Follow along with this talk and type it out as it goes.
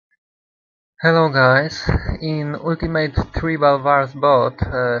Hello guys, in Ultimate Tribal Wars bot,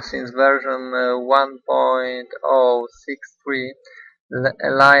 since version 1.063, the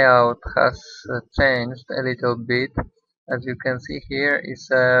layout has changed a little bit. As you can see here, it's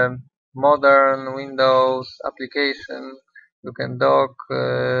a modern Windows application. You can dock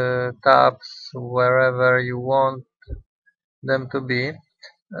tabs wherever you want them to be.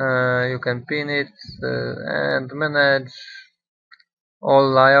 You can pin it and manage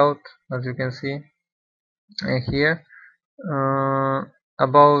all layout, as you can see here.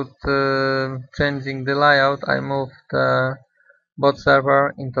 About changing the layout, I moved the bot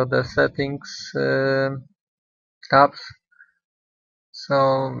server into the settings tabs.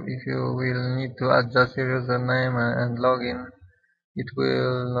 So if you will need to adjust your username and login, it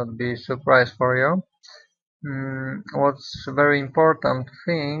will not be a surprise for you. What's very important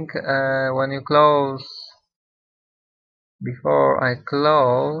thing, when you close, before I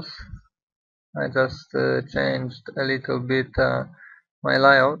close, I just changed a little bit my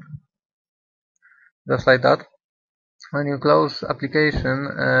layout, just like that. When you close application,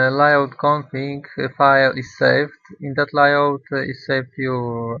 layout config file is saved. In that layout is saved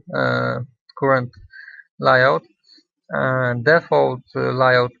your current layout. Default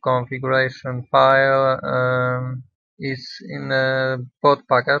layout configuration file is in a bot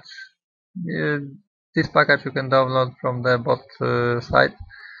package. Uh, this package you can download from the bot site.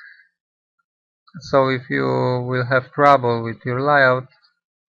 So if you will have trouble with your layout,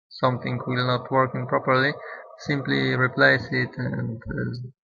 something will not working properly, simply replace it and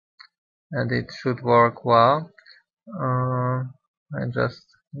it should work well. I just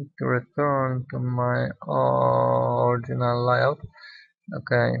need to return to my original layout.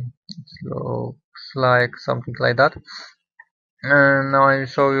 Okay, it looks like something like that. And now I'll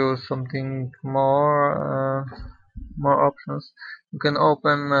show you something more options. You can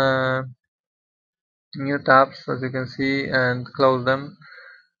open new tabs, as you can see, and close them.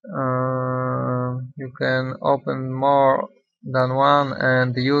 You can open more than one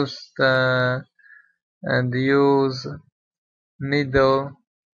and use middle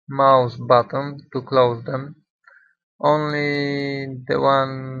mouse button to close them. Only the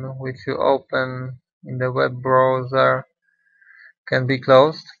one which you open in the web browser can be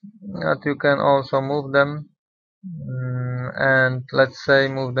closed. But you can also move them, and let's say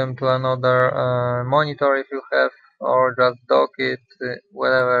move them to another monitor if you have, or just dock it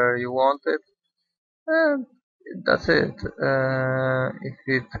wherever you want it. And that's it. If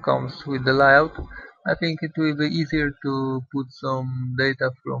it comes with the layout, I think it will be easier to put some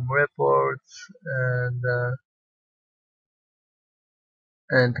data from reports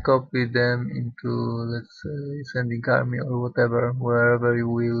and copy them into, let's say, sending army or whatever, wherever you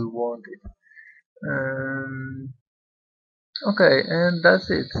will want it. Okay, and that's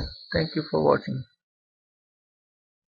it. Thank you for watching.